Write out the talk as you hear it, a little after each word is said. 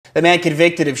The man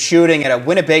convicted of shooting at a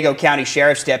Winnebago County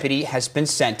Sheriff's deputy has been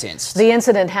sentenced. The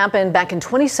incident happened back in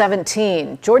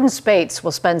 2017. Jordan Spates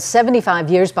will spend 75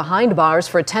 years behind bars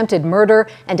for attempted murder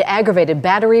and aggravated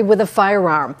battery with a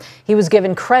firearm. He was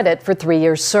given credit for 3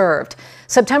 years served.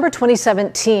 September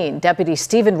 2017, Deputy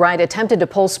Stephen Wright attempted to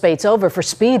pull Spates over for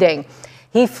speeding.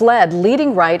 He fled,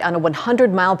 leading Wright on a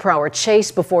 100-mile-per-hour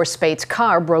chase before Spates'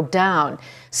 car broke down.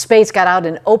 Spates got out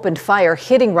and opened fire,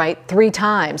 hitting Wright 3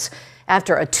 times.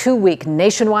 After a 2-week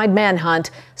nationwide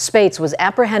manhunt, Spates was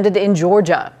apprehended in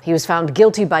Georgia. He was found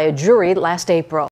guilty by a jury last April.